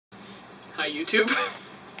Hi, YouTube.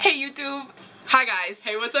 Hey, YouTube. Hi, guys.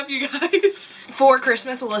 Hey, what's up, you guys? For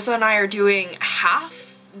Christmas, Alyssa and I are doing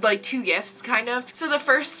like 2 gifts, kind of. So the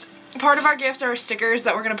first part of our gift are stickers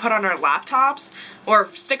that we're gonna put on our laptops, or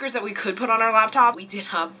stickers that we could put on our laptop. We did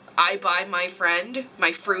a I buy my friend,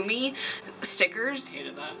 my Froomy stickers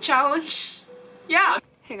challenge. Yeah.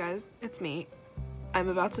 Hey guys, it's me. I'm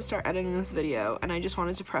about to start editing this video, and I just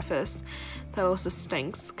wanted to preface that Alyssa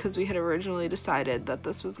stinks because we had originally decided that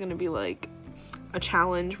this was gonna be like a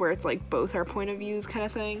challenge where it's like both our point of views kind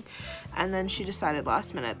of thing, and then she decided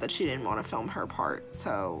last minute that she didn't want to film her part,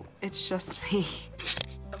 so it's just me.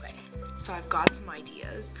 Okay, so I've got some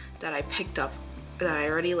ideas that I picked up that I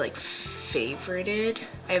already like favorited.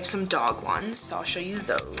 I have some dog ones, so I'll show you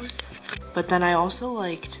those. But then I also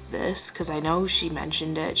liked this because I know she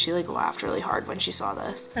mentioned it. She like laughed really hard when she saw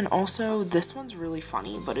this. And also this one's really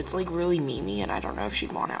funny, but it's like really memey, and I don't know if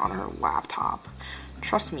she'd want it on her laptop.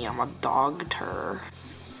 Trust me, I'm a dog-ter.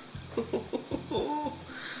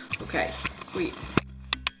 Okay, wait.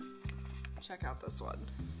 Check out this one.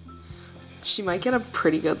 She might get a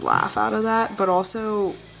pretty good laugh out of that, but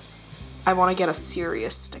also I want to get a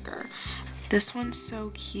serious sticker. This one's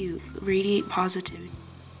so cute. Radiate positivity.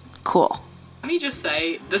 Cool. Let me just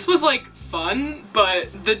say, this was like fun,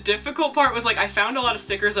 but the difficult part was like I found a lot of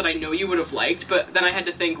stickers that I know you would have liked, but then I had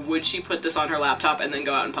to think, would she put this on her laptop and then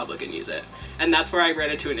go out in public and use it? And that's where I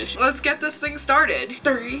ran into an issue. Let's get this thing started.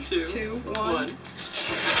 3, 2, 1.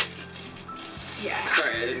 Yeah.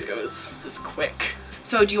 Sorry, I didn't go as quick.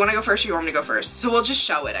 So do you want to go first or you want me to go first? So we'll just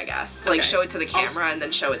show it, I guess. Like, okay. Show it to the camera and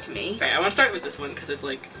then show it to me. Okay, I want to start with this one because it's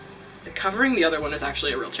like, covering the other one is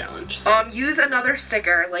actually a real challenge. So. Use another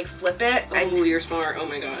sticker, like flip it. Oh, you're smart. Oh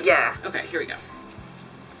my god. Yeah. Okay, here we go.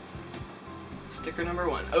 Sticker number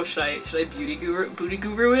 1. Oh, should I booty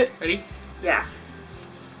guru it? Ready? Yeah.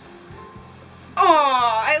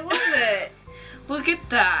 Oh, I love it. Look at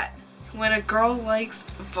that. When a girl likes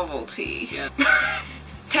bubble tea. Yeah.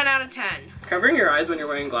 10 out of 10. Covering your eyes when you're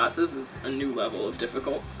wearing glasses is a new level of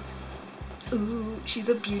difficult. Ooh, she's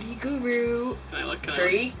a beauty guru. Can I look?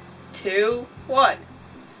 3, 2, 1.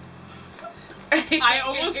 I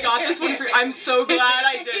almost got this one for you. I'm so glad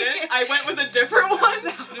I didn't. I went with a different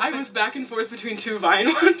one. I was back and forth between 2 Vine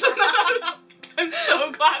ones. I'm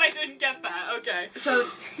so glad I didn't get that. Okay. So,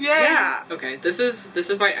 yeah. Okay, this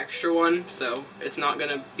is my extra one, so it's not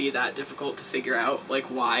gonna be that difficult to figure out like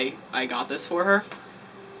why I got this for her.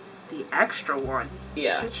 The extra one.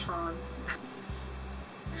 Yeah. It's Sean.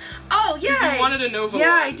 Oh yeah. You wanted a Nova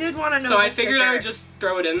Yeah, one. I did want a Nova. So I figured I would just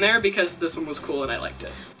throw it in there because this one was cool and I liked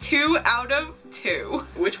it. 2 out of 2.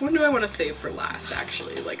 Which one do I want to save for last,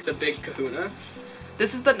 actually? Like the big kahuna?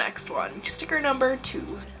 This is the next one. Sticker number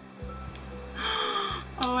 2.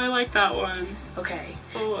 Oh, I like that one. Okay.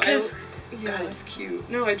 Oh, yeah, that's cute.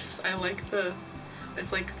 No, I like the,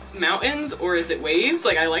 it's like mountains, or is it waves?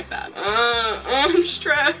 Like, I like that. I'm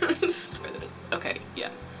stressed. Okay,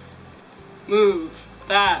 yeah. Move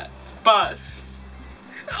that bus.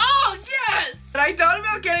 Oh, yes! I thought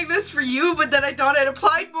about getting this for you, but then I thought it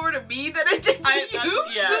applied more to me than it did to you.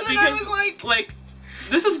 Yeah, so then because, I was like,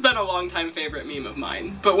 this has been a long time favorite meme of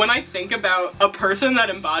mine, but when I think about a person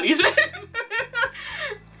that embodies it,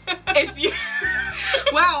 it's you.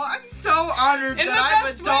 Wow, I'm so honored in that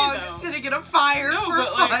I'm a dog way, sitting in a fire for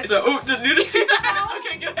fun. Like, so, oh, did you just see that?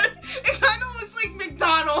 Okay, good. It kind of looks like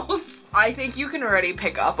McDonald's. I think you can already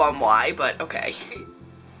pick up on why, but okay.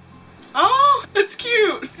 Oh, it's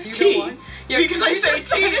cute. Tea. Yeah, because I say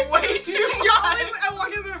tea way too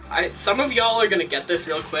much. Some of y'all are gonna get this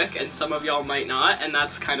real quick, and some of y'all might not, and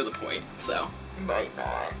that's kind of the point, so. Might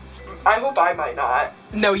not. I hope I might not.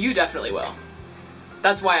 No, you definitely will.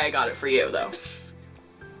 That's why I got it for you, though.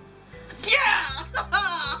 Yeah!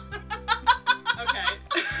 Okay.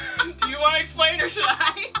 Do you want to explain, or should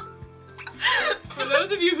I? For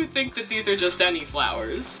those of you who think that these are just any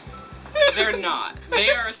flowers, they're not. They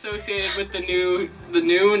are associated with the new,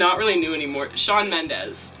 not really new anymore, Shawn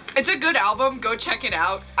Mendes. It's a good album, go check it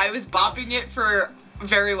out. I was bopping it for a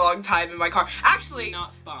very long time in my car. Actually,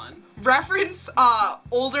 not Spawn. Reference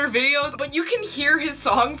older videos, but you can hear his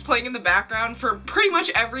songs playing in the background for pretty much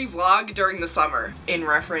every vlog during the summer. In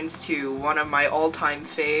reference to one of my all-time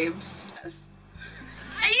faves. Yes!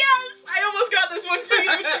 I almost got this one for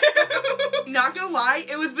you too! Not gonna lie,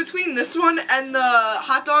 it was between this one and the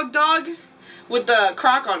hot dog with the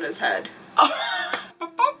crock on his head.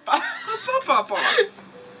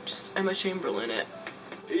 Just Emma Chamberlain it.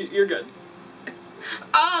 You're good.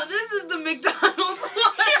 Oh, this is the McDonald's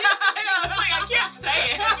one! Yeah, I was like, I can't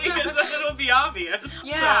say it because then it'll be obvious.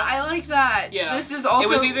 Yeah, So, I like that. yeah. This is also...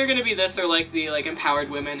 It was either gonna be this or like the empower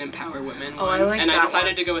women one. Oh, I like and that I decided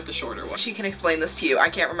one. to go with the shorter one. She can explain this to you. I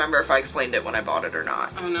can't remember if I explained it when I bought it or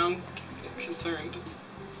not. Oh no, I'm concerned.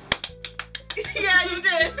 Yeah, you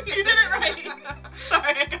did. You did it right.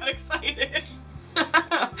 Sorry, I got excited.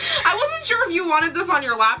 I wasn't sure if you wanted this on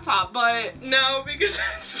your laptop, but... No, because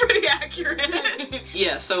it's pretty accurate.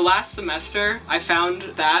 Yeah, so last semester I found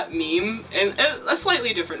that meme in a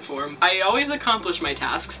slightly different form. I always accomplish my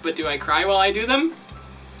tasks, but do I cry while I do them?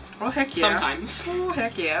 Oh, heck yeah. Sometimes. Oh,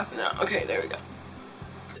 heck yeah. No, okay, there we go.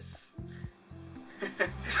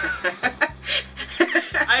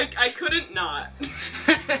 I couldn't not.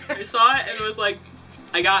 I saw it and it was like,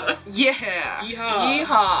 I gotta. Yeah. Yeehaw.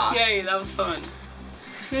 Yeehaw. Yay, that was fun.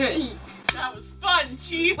 That was fun,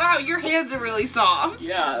 Chief. Wow, your hands are really soft.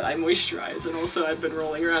 Yeah, I moisturize and also I've been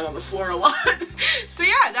rolling around on the floor a lot. So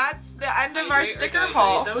yeah, that's the end of our sticker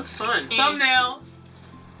haul. That was fun. Thumbnail.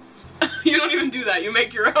 You don't even do that, you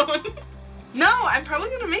make your own. No, I'm probably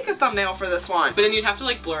gonna make a thumbnail for this one. But then you'd have to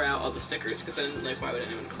like blur out all the stickers because then like why would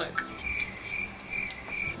anyone click?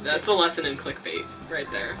 That's a lesson in clickbait right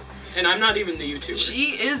there. And I'm not even the YouTuber.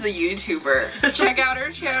 She is a YouTuber. Check out her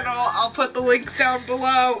channel. I'll put the links down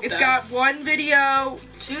below. It's got 1 video.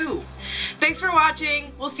 2. Thanks for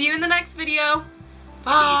watching. We'll see you in the next video.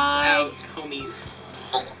 Bye. Peace out, homies.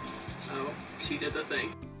 Oh, she did the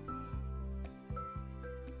thing.